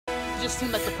just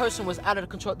seemed like the person was out of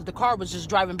control. The car was just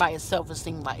driving by itself. It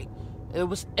seemed like it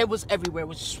was everywhere. It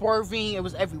was swerving. It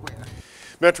was everywhere.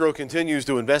 Metro continues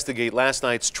to investigate last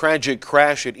night's tragic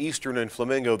crash at Eastern and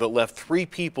Flamingo that left 3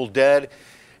 people dead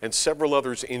and several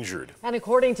others injured. And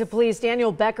according to police,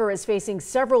 Daniel Becker is facing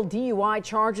several DUI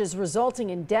charges resulting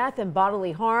in death and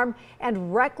bodily harm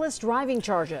and reckless driving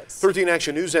charges. 13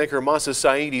 Action News anchor Masa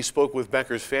Saidi spoke with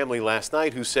Becker's family last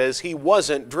night, who says he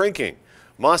wasn't drinking.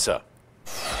 Masa.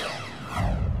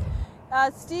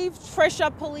 Steve,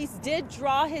 Trisha, police did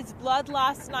draw his blood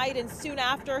last night, and soon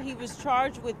after he was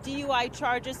charged with DUI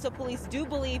charges, so police do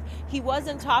believe he was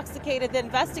intoxicated. The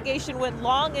investigation went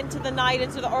long into the night,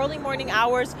 into the early morning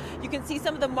hours. You can see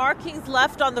some of the markings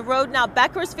left on the road now.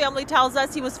 Becker's family tells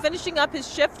us he was finishing up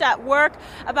his shift at work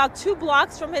about 2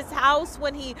 blocks from his house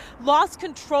when he lost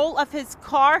control of his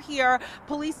car here.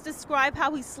 Police describe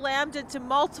how he slammed into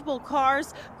multiple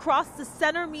cars, crossed the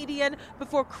center median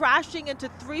before crashing into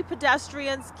 3 pedestrians,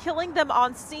 killing them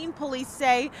on scene, police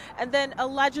say, and then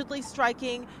allegedly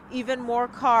striking even more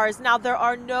cars. Now, there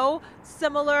are no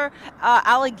similar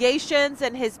allegations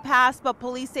in his past, but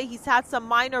police say he's had some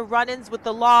minor run-ins with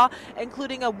the law,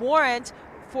 including a warrant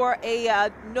for a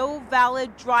no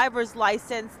valid driver's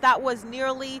license. That was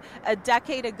nearly a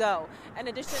decade ago. In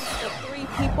addition to the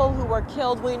 3 people who were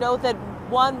killed, we know that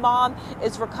one mom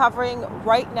is recovering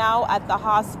right now at the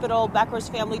hospital. Becker's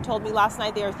family told me last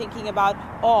night they are thinking about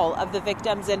all of the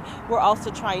victims, and we're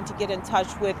also trying to get in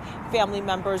touch with family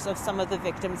members of some of the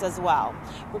victims as well.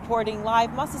 Reporting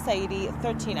live, Masa Saidi,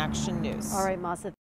 13 Action News. All right, Masa.